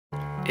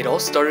It all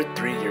started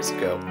 3 years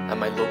ago at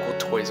my local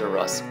Toys R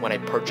Us when I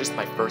purchased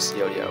my first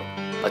yo-yo,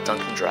 a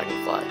Duncan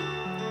Dragonfly.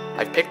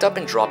 I've picked up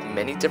and dropped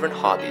many different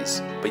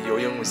hobbies, but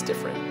yo-yoing was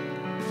different.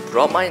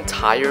 Throughout my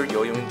entire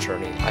yo-yoing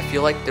journey, I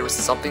feel like there was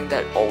something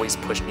that always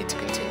pushed me to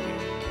continue.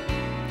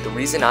 The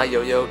reason I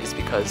yo-yo is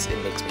because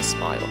it makes me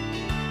smile.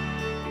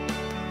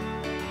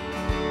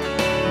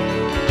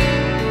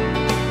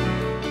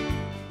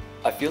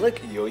 I feel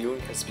like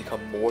yo-yoing has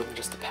become more than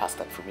just a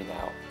pastime for me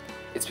now.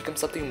 It's become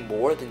something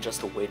more than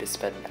just a way to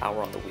spend an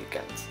hour on the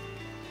weekends.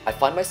 I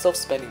find myself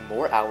spending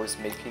more hours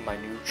making my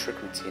new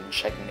trick routine and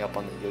checking up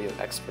on the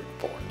YoYoExpert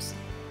forums,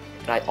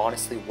 and I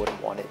honestly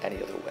wouldn't want it any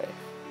other way.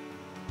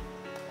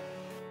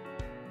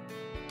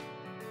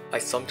 I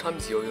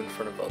sometimes yo-yo in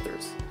front of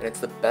others, and it's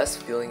the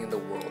best feeling in the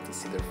world to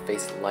see their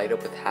face light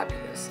up with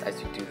happiness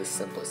as you do the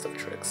simplest of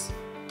tricks.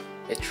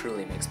 It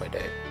truly makes my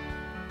day.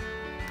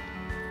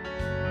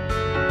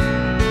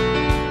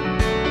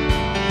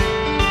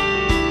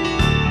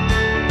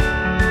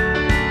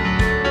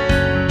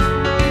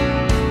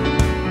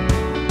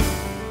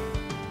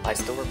 I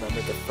still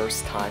remember the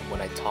first time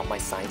when I taught my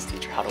science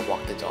teacher how to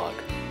walk the dog.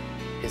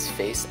 His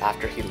face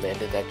after he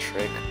landed that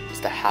trick was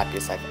the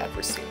happiest I've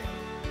ever seen him.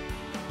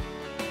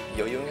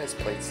 Yo-yoing has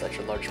played such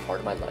a large part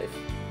of my life,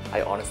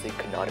 I honestly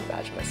could not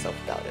imagine myself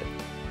without it.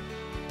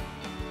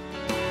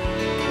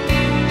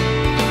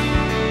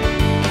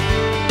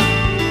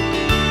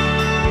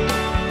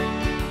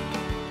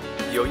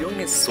 Yo-yoing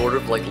is sort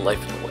of like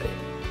life in a way.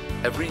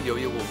 Every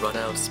yo-yo will run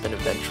out of spin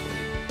eventually,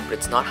 but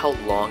it's not how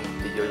long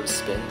the yo-yo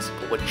spins,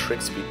 but what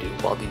tricks we do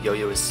while the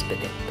yo-yo is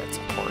spinning that's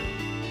important.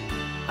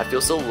 I feel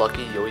so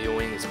lucky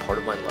yo-yoing is part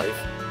of my life,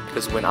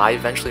 because when I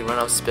eventually run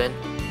out of spin,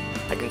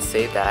 I can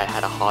say that I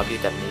had a hobby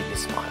that made me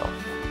smile.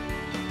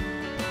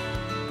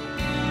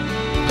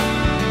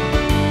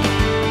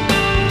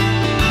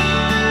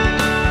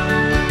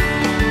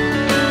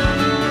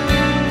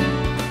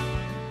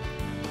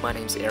 My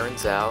name's Aaron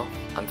Zhao,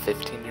 I'm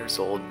 15 years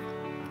old,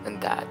 and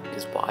that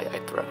is why I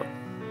throw.